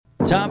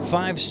Top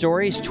 5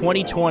 Stories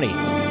 2020.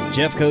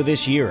 Jeffco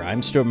this year.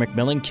 I'm Stuart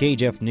McMillan,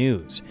 KJF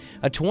News.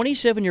 A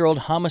 27-year-old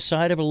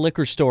homicide of a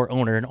liquor store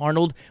owner in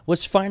Arnold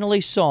was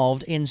finally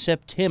solved in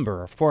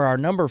September for our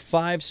number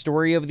 5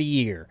 story of the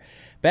year.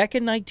 Back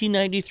in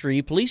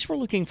 1993, police were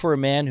looking for a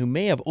man who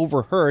may have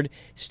overheard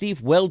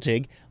Steve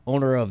Weltig,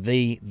 owner of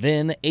the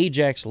then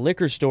Ajax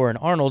liquor store in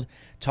Arnold,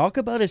 talk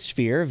about his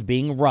fear of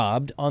being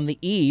robbed on the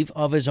eve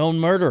of his own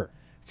murder.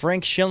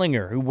 Frank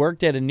Schillinger, who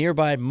worked at a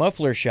nearby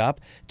muffler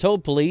shop,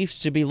 told police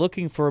to be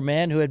looking for a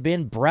man who had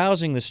been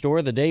browsing the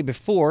store the day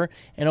before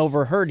and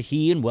overheard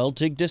he and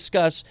Weltig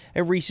discuss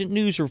a recent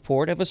news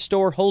report of a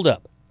store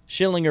holdup.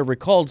 Schillinger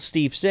recalled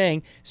Steve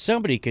saying,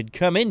 "Somebody could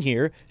come in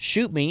here,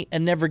 shoot me,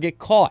 and never get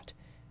caught."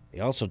 They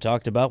also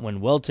talked about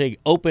when Weltig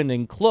opened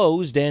and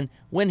closed and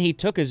when he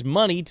took his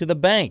money to the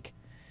bank.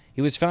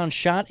 He was found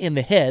shot in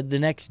the head the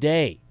next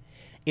day.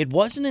 It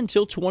wasn't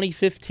until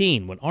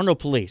 2015 when Arnold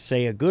police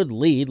say a good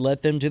lead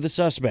led them to the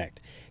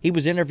suspect. He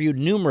was interviewed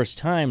numerous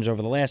times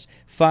over the last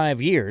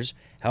 5 years.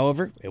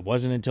 However, it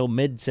wasn't until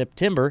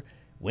mid-September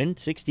when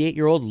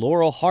 68-year-old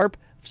Laurel Harp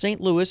of St.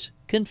 Louis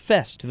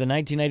confessed to the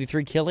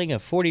 1993 killing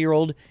of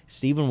 40-year-old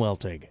Stephen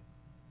Weltig.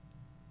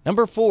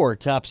 Number 4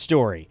 top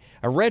story.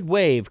 A red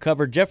wave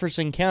covered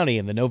Jefferson County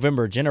in the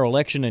November general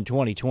election in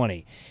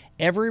 2020.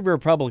 Every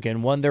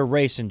Republican won their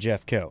race in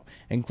Jeffco,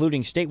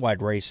 including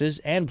statewide races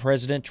and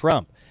President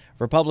Trump.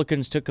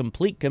 Republicans took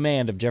complete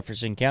command of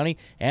Jefferson County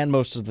and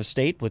most of the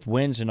state with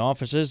wins in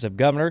offices of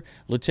governor,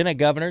 lieutenant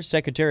governor,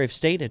 secretary of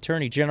state,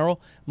 attorney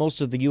general,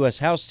 most of the U.S.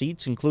 House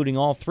seats, including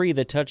all 3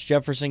 that touched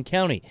Jefferson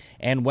County,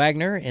 Ann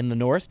Wagner in the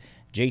north,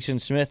 Jason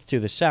Smith to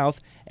the south,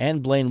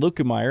 and Blaine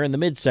Lukemeyer in the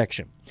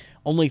midsection.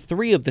 Only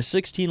 3 of the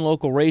 16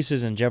 local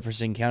races in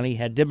Jefferson County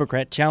had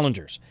Democrat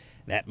challengers.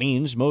 That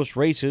means most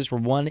races were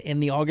won in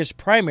the August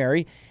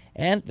primary,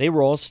 and they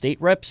were all state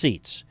rep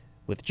seats.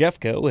 With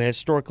Jeffco a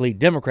historically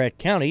Democrat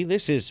county,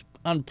 this is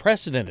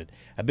unprecedented,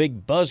 a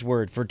big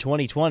buzzword for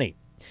 2020.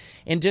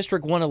 In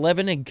District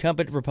 111,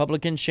 incumbent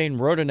Republican Shane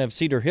Roden of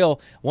Cedar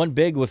Hill won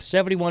big with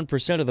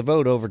 71% of the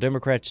vote over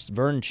Democrat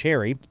Vern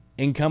Cherry.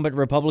 Incumbent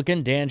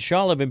Republican Dan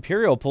Shaw of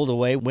Imperial pulled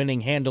away,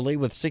 winning handily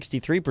with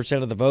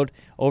 63% of the vote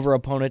over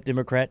opponent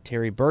Democrat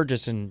Terry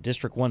Burgess in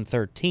District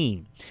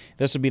 113.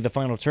 This will be the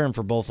final term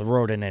for both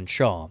Roden and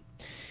Shaw.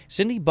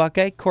 Cindy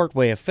Buckeye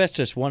Courtway of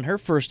Festus won her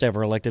first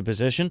ever elected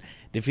position,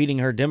 defeating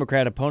her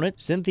Democrat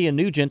opponent Cynthia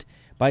Nugent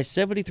by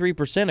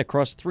 73%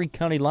 across 3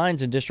 county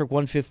lines in District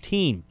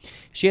 115.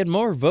 She had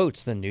more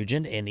votes than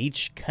Nugent in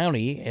each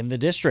county in the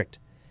district: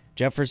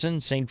 Jefferson,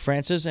 St.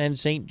 Francis, and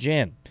St.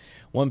 John.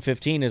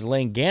 115 is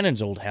Lane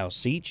Gannon's old House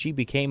seat. She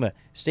became a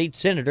state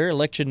senator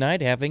election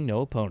night, having no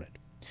opponent.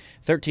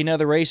 13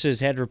 other races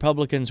had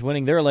Republicans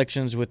winning their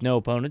elections with no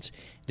opponents,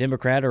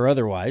 Democrat or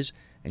otherwise,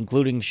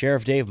 including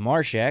Sheriff Dave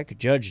Marshak,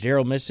 Judge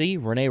Darrell Missy,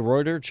 Renee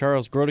Reuter,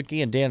 Charles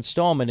Grodecki, and Dan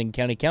Stallman in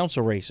county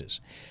council races.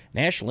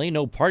 Nationally,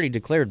 no party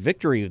declared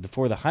victory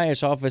for the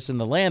highest office in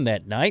the land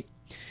that night.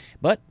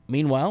 But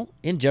meanwhile,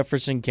 in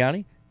Jefferson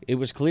County, it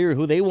was clear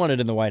who they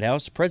wanted in the White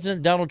House.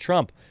 President Donald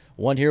Trump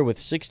won here with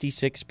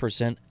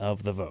 66%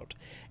 of the vote.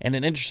 And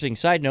an interesting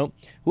side note,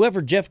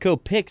 whoever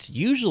Jeffco picks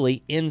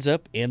usually ends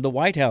up in the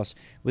White House,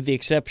 with the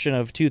exception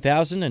of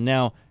 2000 and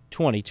now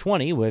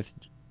 2020 with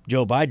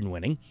Joe Biden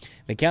winning.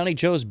 The county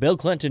chose Bill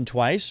Clinton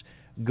twice,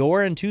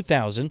 Gore in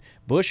 2000,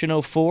 Bush in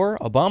 2004,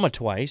 Obama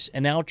twice,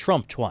 and now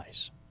Trump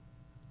twice.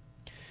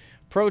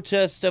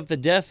 Protest of the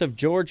death of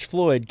George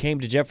Floyd came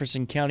to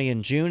Jefferson County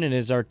in June and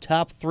is our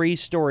top 3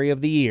 story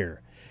of the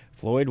year.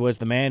 Floyd was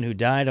the man who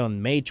died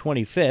on May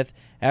 25th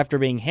after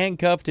being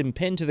handcuffed and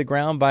pinned to the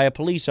ground by a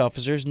police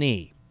officer's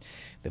knee.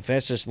 The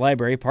Festus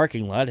Library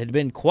parking lot had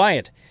been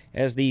quiet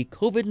as the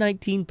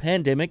COVID-19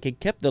 pandemic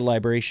had kept the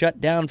library shut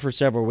down for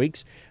several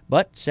weeks,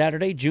 but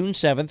Saturday, June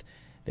 7th,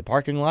 the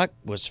parking lot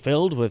was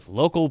filled with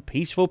local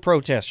peaceful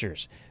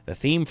protesters. The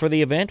theme for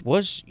the event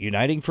was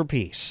Uniting for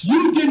Peace.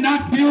 You did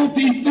not build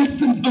these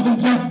systems of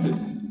injustice,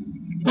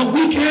 but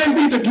we can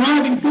be the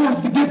driving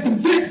force to get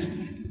them fixed.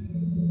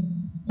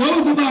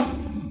 Those of us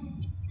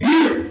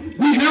here,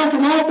 we hail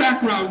from all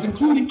backgrounds,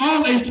 including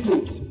all age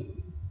groups.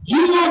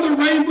 You are the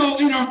rainbow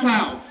in our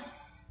clouds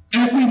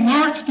as we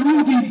march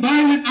through these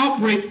violent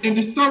outbreaks and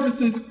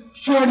disturbances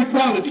toward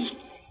equality.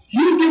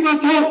 You give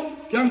us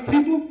hope, young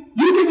people.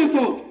 You give us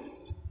hope.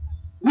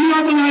 We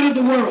are the light of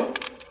the world.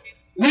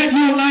 Let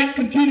your light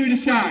continue to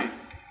shine.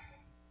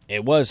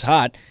 It was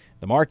hot.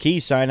 The marquee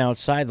sign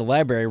outside the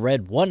library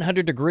read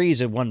 100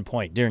 degrees at one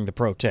point during the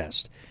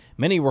protest.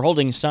 Many were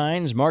holding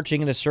signs,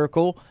 marching in a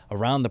circle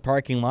around the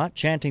parking lot,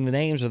 chanting the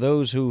names of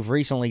those who've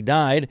recently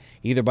died,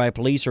 either by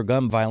police or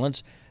gun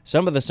violence.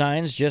 Some of the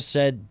signs just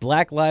said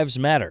Black Lives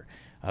Matter.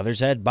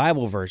 Others had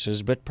Bible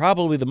verses, but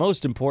probably the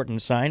most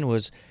important sign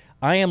was,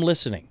 I am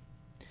listening.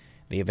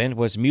 The event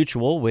was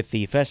mutual with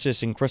the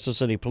Festus and Crystal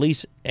City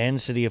Police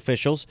and city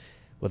officials,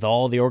 with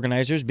all the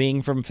organizers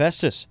being from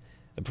Festus.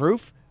 The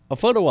proof? A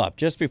photo op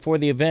just before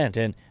the event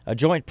and a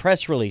joint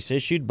press release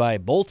issued by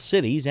both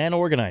cities and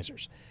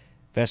organizers.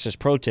 Festus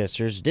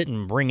protesters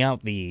didn't bring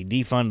out the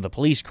defund the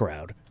police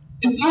crowd.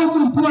 It's also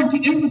important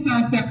to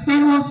emphasize that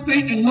federal,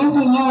 state, and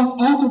local laws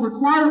also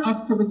require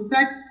us to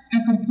respect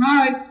and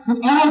comply with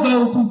all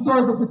those who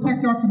serve and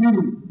protect our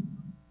communities.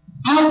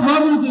 Our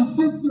brothers and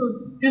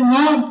sisters in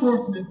law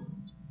enforcement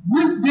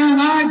risk their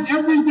lives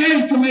every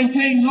day to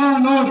maintain law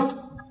and order.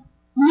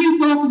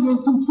 Police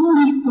officers who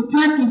truly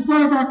protect and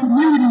serve our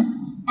communities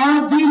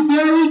are the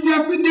very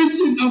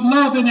definition of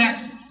love in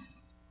action.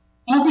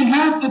 On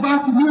behalf of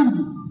our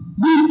community,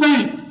 we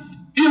thank,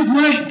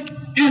 embrace,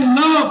 and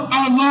love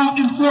our law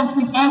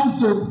enforcement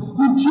officers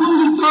who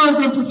truly serve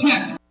and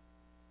protect.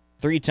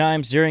 3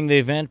 times during the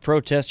event,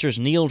 protesters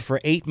kneeled for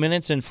 8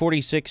 minutes and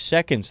 46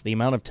 seconds, the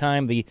amount of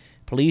time the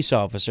police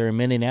officer in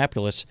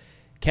Minneapolis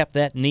kept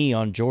that knee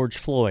on George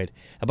Floyd.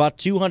 About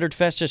 200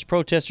 Festus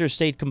protesters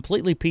stayed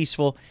completely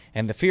peaceful,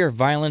 and the fear of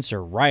violence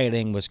or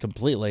rioting was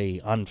completely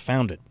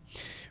unfounded.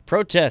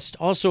 Protests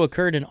also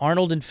occurred in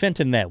Arnold and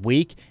Fenton that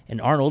week.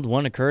 In Arnold,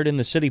 one occurred in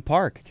the city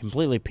park,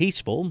 completely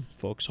peaceful.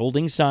 Folks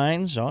holding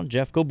signs on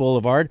Jeffco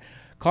Boulevard.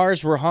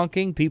 Cars were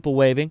honking, people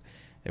waving.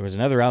 There was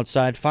another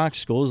outside Fox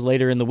Schools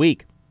later in the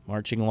week,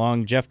 marching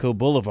along Jeffco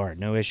Boulevard.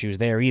 No issues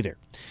there either.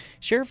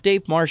 Sheriff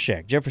Dave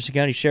Marshak, Jefferson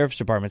County Sheriff's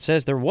Department,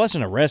 says there was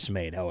an arrest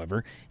made,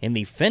 however, in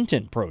the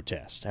Fenton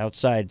protest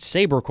outside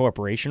Sabre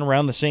Corporation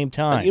around the same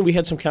time. We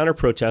had some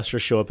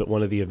counter-protesters show up at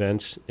one of the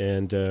events,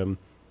 and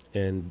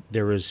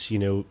there was,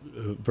 a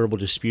verbal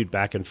dispute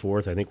back and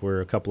forth. I think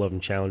where a couple of them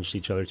challenged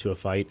each other to a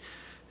fight,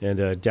 and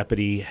a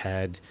deputy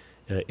had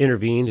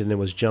intervened and then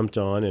was jumped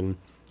on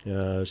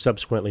and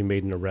subsequently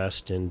made an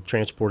arrest and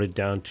transported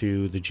down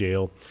to the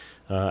jail.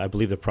 I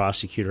believe the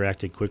prosecutor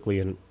acted quickly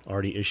and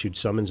already issued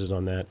summonses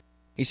on that.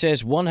 He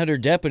says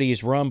 100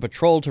 deputies were on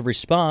patrol to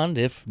respond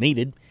if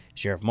needed.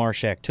 Sheriff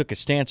Marshak took a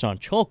stance on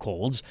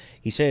chokeholds.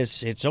 He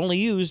says it's only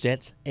used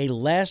as a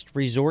last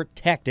resort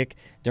tactic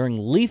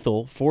during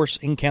lethal force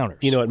encounters.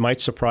 It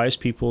might surprise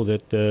people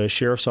that the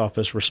sheriff's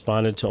office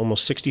responded to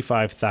almost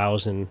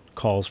 65,000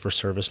 calls for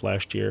service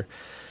last year.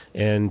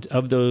 And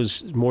of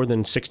those more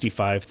than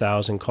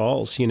 65,000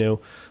 calls,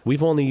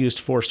 we've only used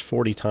force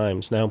 40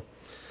 times. Now,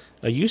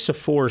 a use of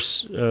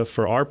force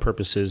for our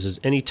purposes is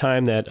any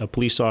time that a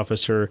police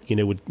officer,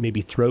 would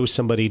maybe throw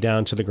somebody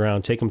down to the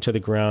ground, take them to the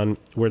ground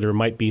where there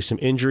might be some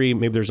injury,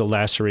 maybe there's a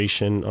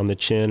laceration on the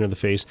chin or the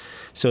face.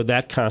 So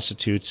that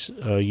constitutes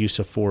use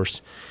of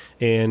force.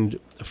 And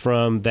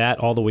from that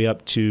all the way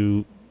up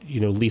to,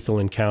 lethal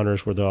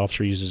encounters where the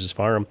officer uses his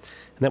firearm,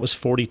 and that was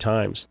 40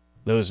 times.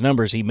 Those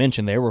numbers he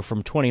mentioned there were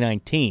from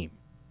 2019.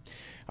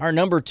 Our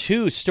number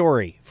 2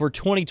 story for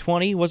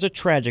 2020 was a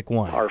tragic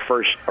one. Our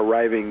first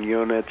arriving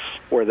units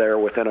were there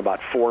within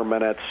about 4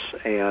 minutes,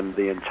 and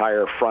the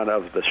entire front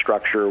of the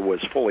structure was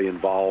fully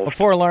involved. A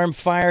 4-alarm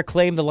fire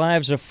claimed the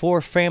lives of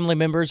 4 family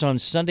members on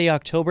Sunday,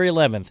 October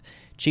 11th.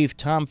 Chief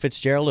Tom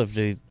Fitzgerald of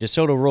the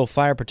DeSoto Rural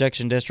Fire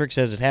Protection District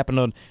says it happened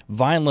on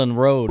Vineland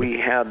Road. We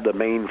had the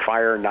main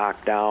fire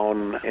knocked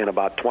down in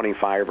about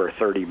 25 or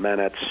 30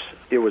 minutes.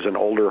 It was an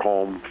older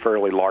home,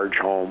 fairly large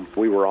home.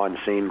 We were on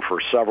scene for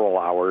several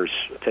hours,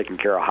 taking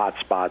care of hot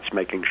spots,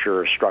 making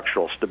sure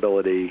structural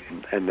stability,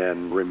 and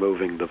then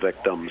removing the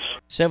victims.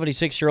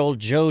 76-year-old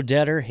Joe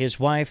Detter, his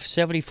wife,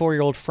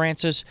 74-year-old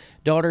Frances,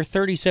 daughter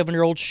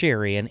 37-year-old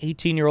Sherry, and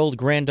 18-year-old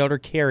granddaughter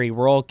Carrie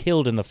were all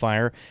killed in the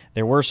fire.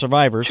 There were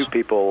survivors. 2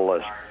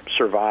 people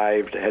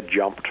survived, had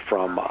jumped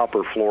from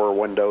upper floor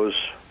windows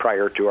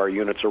prior to our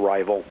unit's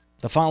arrival.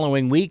 The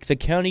following week, the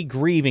county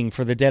grieving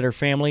for the Detter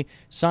family,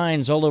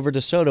 signs all over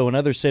DeSoto and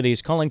other cities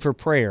calling for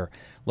prayer,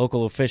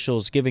 local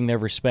officials giving their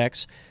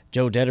respects.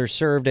 Joe Detter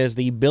served as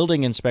the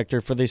building inspector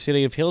for the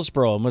city of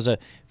Hillsborough and was a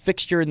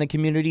fixture in the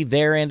community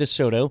there and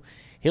DeSoto.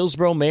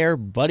 Hillsborough Mayor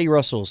Buddy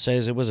Russell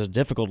says it was a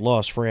difficult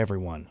loss for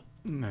everyone.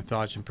 My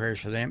thoughts and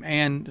prayers for them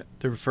and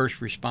the first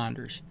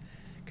responders.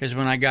 Because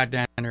when I got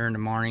down there in the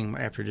morning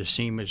after the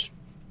scene was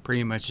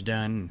pretty much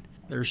done,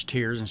 there's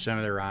tears in some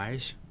of their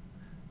eyes.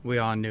 We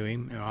all knew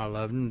him. I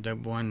loved him. The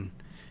one,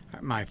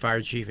 my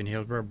fire chief in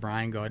Hillsborough,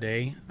 Brian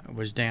Gaudet,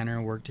 was down there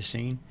and worked the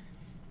scene.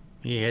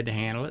 He had to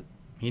handle it.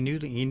 He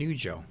knew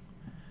Joe.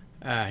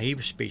 He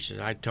was speechless.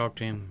 I talked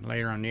to him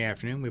later on in the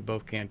afternoon. We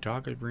both can't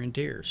talk because we're in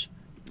tears.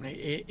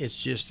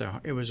 It's just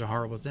it was a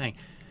horrible thing.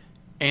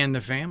 And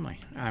the family.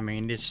 I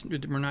mean,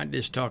 we're not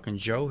just talking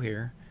Joe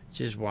here. It's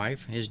his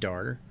wife, his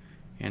daughter,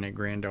 and a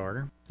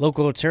granddaughter.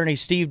 Local attorney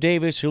Steve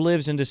Davis, who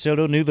lives in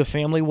DeSoto, knew the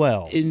family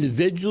well.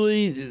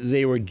 Individually,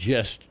 they were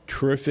just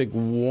terrific,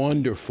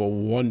 wonderful,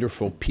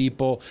 wonderful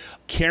people,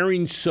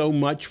 caring so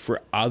much for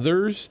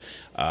others.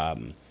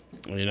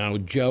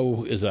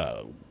 Joe is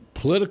a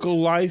political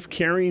life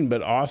caring,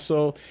 but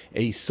also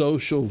a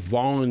social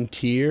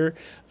volunteer,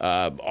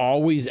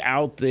 always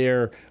out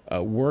there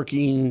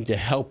working to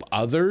help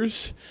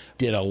others.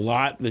 Did a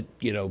lot that,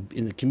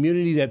 in the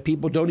community that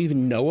people don't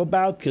even know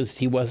about because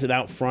he wasn't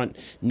out front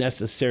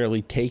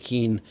necessarily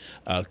taking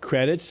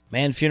credits.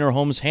 Mann Funeral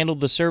Homes handled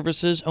the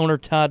services. Owner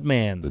Todd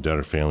Mann. The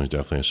Detter family is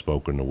definitely a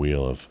spoke in the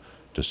wheel of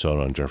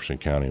DeSoto and Jefferson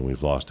County, and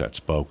we've lost that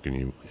spoke.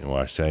 And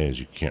what I say is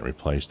you can't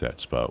replace that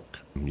spoke.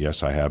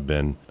 Yes, I have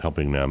been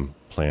helping them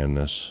plan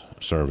this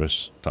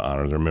service to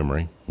honor their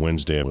memory.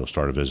 Wednesday, we'll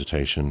start a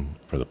visitation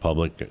for the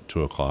public at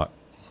 2 o'clock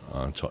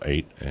until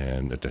 8,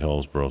 and at the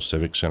Hillsborough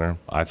Civic Center.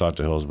 I thought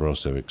the Hillsborough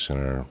Civic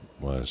Center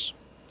was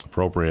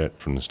appropriate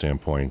from the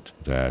standpoint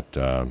that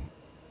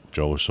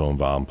Joe was so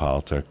involved in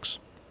politics,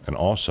 and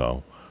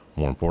also,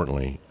 more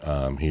importantly,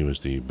 he was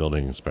the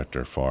building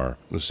inspector for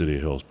the city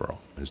of Hillsborough.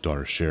 His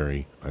daughter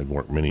Sherry had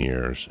worked many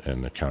years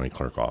in the county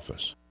clerk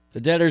office. The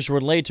debtors were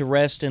laid to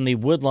rest in the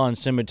Woodlawn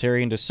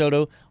Cemetery in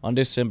DeSoto on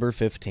December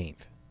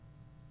 15th.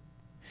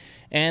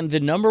 And the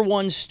number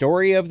one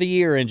story of the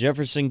year in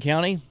Jefferson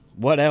County?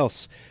 What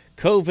else?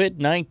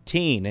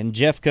 COVID-19 and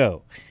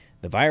Jeffco.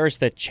 The virus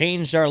that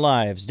changed our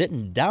lives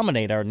didn't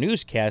dominate our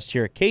newscast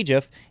here at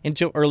KJEF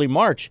until early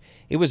March.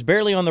 It was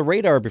barely on the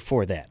radar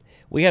before that.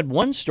 We had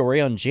one story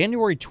on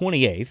January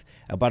 28th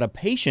about a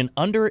patient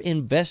under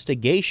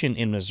investigation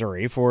in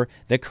Missouri for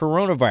the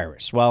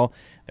coronavirus, while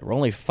there were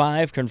only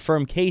 5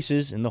 confirmed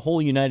cases in the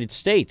whole United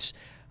States.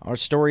 Our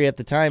story at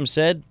the time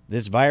said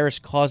this virus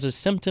causes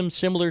symptoms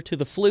similar to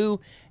the flu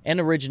and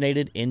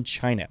originated in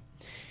China.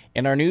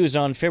 In our news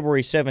on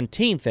February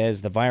 17th,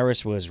 as the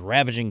virus was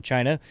ravaging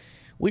China,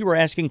 we were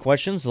asking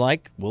questions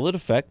like, will it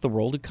affect the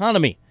world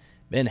economy?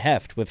 Ben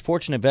Heft with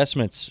Fortune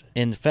Investments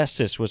in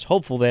Festus was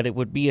hopeful that it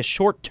would be a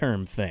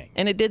short-term thing.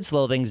 And it did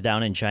slow things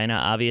down in China.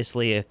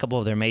 Obviously, a couple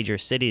of their major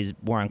cities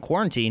were on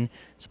quarantine,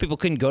 so people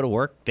couldn't go to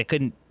work. They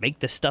couldn't make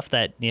the stuff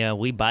that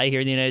we buy here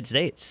in the United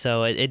States.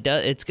 So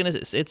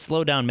it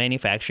slowed down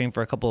manufacturing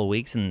for a couple of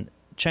weeks, and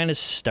China's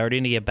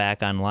starting to get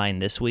back online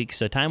this week.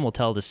 So time will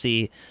tell to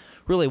see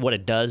really what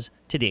it does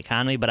to the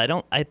economy.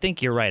 But I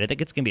think you're right. I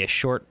think it's going to be a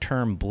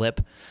short-term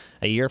blip.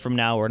 A year from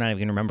now, we're not even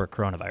going to remember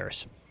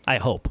coronavirus. I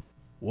hope.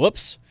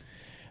 Whoops.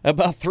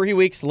 About 3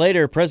 weeks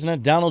later,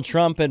 President Donald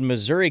Trump and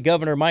Missouri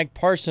Governor Mike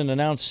Parson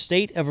announced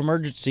state of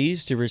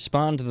emergencies to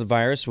respond to the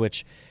virus,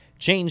 which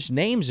changed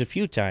names a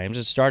few times.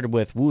 It started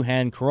with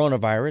Wuhan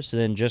coronavirus,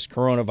 then just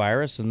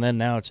coronavirus, and then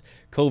now it's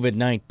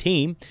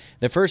COVID-19.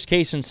 The first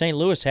case in St.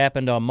 Louis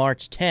happened on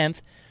March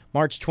 10th.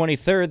 March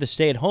 23rd, the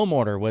stay-at-home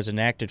order was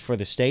enacted for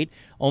the state.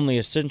 Only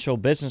essential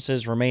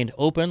businesses remained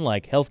open,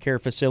 like healthcare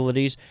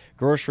facilities,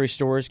 grocery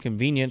stores,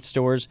 convenience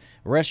stores,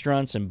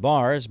 restaurants, and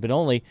bars, but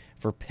only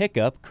for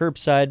pickup,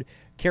 curbside,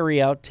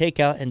 carry-out,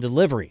 takeout, and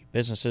delivery.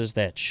 Businesses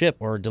that ship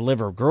or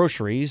deliver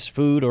groceries,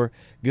 food or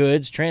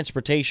goods,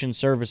 transportation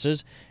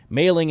services,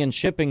 mailing and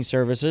shipping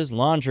services,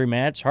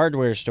 laundromats,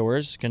 hardware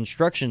stores,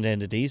 construction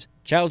entities,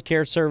 child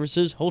care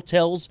services,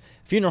 hotels,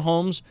 funeral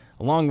homes,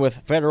 along with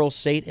federal,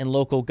 state, and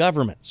local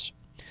governments.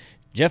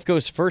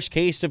 Jeffco's first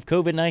case of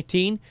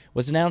COVID-19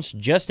 was announced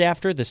just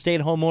after the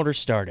stay-at-home order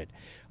started.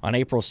 On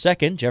April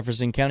 2nd,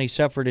 Jefferson County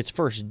suffered its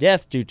first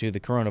death due to the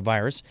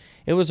coronavirus.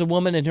 It was a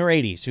woman in her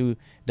 80s who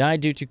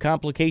died due to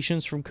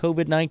complications from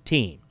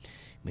COVID-19.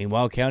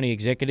 Meanwhile, County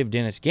Executive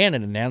Dennis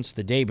Gannon announced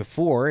the day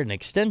before an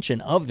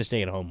extension of the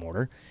stay-at-home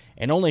order,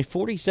 and only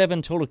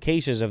 47 total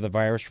cases of the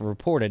virus were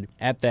reported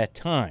at that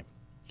time.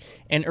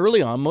 And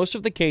early on, most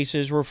of the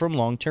cases were from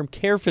long-term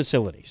care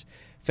facilities.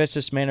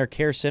 Festus Manor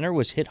Care Center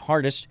was hit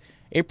hardest.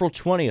 April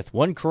 20th,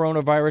 one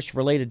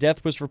coronavirus-related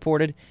death was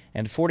reported,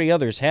 and 40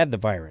 others had the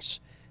virus.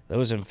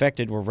 Those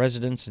infected were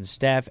residents and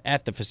staff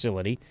at the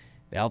facility.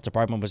 The health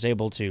department was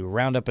able to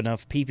round up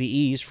enough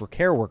PPEs for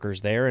care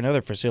workers there and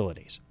other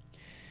facilities.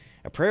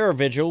 A prayer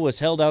vigil was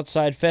held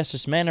outside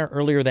Festus Manor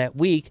earlier that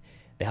week.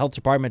 The health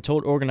department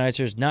told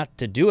organizers not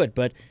to do it,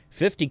 but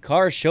 50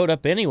 cars showed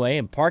up anyway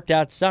and parked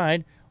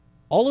outside,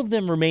 all of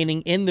them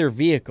remaining in their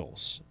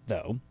vehicles,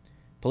 though.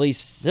 Police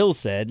still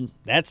said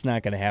that's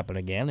not going to happen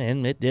again,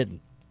 and it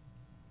didn't.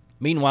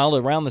 Meanwhile,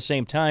 around the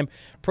same time,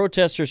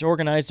 protesters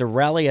organized a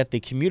rally at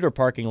the commuter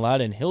parking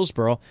lot in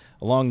Hillsborough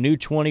along New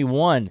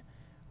 21.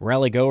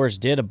 Rallygoers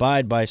did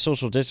abide by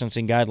social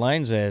distancing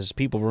guidelines as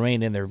people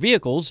remained in their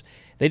vehicles.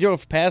 They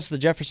drove past the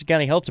Jefferson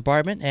County Health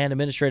Department and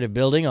Administrative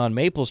Building on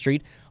Maple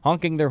Street,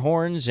 honking their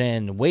horns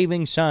and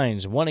waving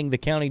signs wanting the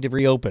county to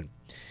reopen.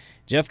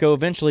 Jeffco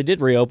eventually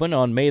did reopen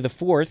on May the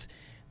 4th.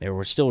 There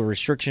were still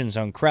restrictions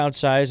on crowd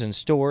size in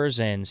stores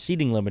and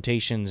seating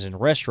limitations in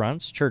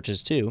restaurants,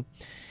 churches too.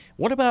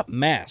 What about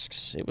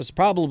masks? It was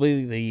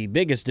probably the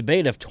biggest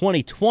debate of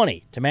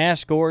 2020, to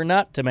mask or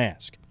not to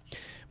mask.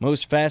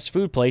 Most fast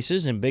food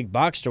places and big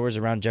box stores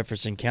around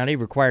Jefferson County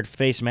required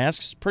face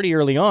masks pretty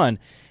early on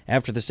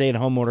after the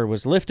stay-at-home order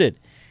was lifted.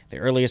 The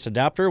earliest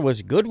adopter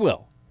was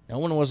Goodwill. No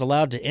one was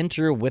allowed to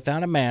enter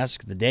without a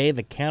mask the day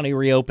the county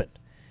reopened.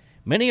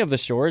 Many of the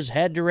stores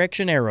had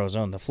direction arrows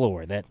on the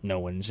floor that no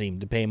one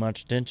seemed to pay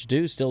much attention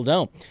to, still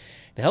don't.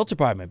 The health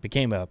department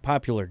became a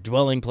popular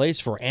dwelling place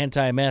for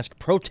anti-mask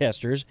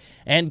protesters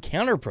and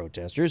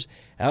counter-protesters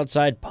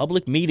outside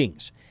public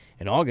meetings.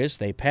 In August,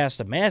 they passed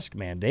a mask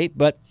mandate,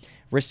 but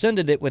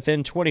rescinded it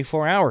within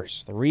 24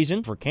 hours. The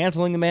reason for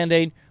canceling the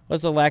mandate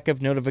was the lack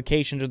of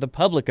notification to the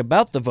public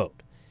about the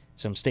vote.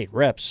 Some state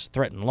reps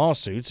threatened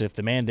lawsuits if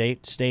the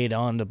mandate stayed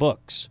on the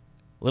books.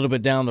 A little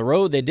bit down the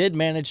road, they did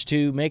manage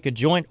to make a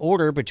joint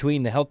order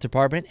between the health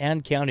department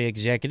and county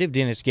executive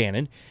Dennis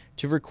Gannon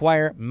to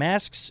require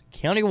masks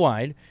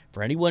countywide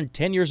for anyone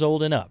 10 years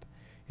old and up.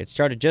 It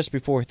started just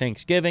before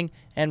Thanksgiving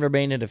and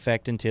remained in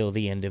effect until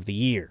the end of the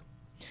year.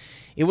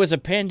 It was a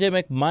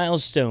pandemic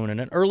milestone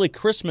and an early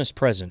Christmas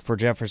present for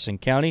Jefferson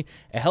County.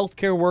 A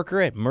healthcare worker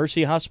at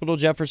Mercy Hospital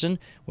Jefferson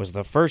was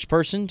the first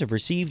person to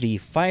receive the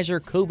Pfizer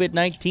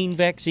COVID-19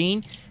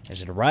 vaccine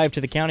as it arrived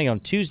to the county on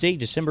Tuesday,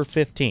 December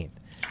 15th.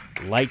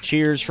 Light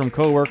cheers from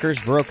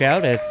coworkers broke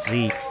out as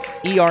the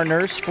ER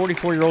nurse,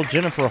 44-year-old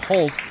Jennifer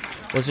Holt,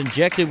 was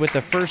injected with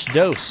the first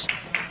dose.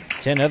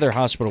 10 other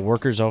hospital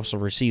workers also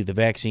received the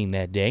vaccine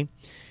that day.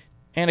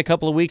 And a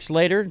couple of weeks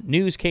later,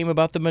 news came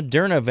about the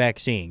Moderna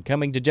vaccine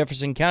coming to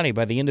Jefferson County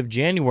by the end of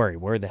January,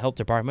 where the health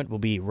department will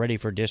be ready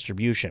for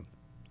distribution.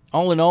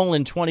 All in all,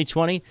 in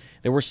 2020,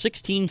 there were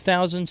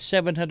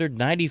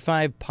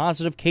 16,795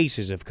 positive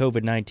cases of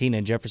COVID-19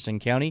 in Jefferson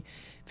County,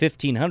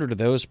 1,500 of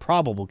those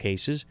probable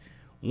cases.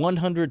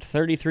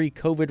 133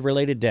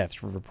 COVID-related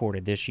deaths were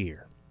reported this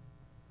year.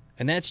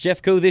 And that's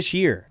Jeffco This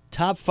Year,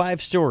 top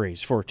 5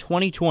 stories for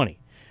 2020.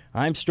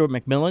 I'm Stuart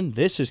McMillan.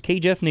 This is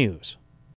KJEF News.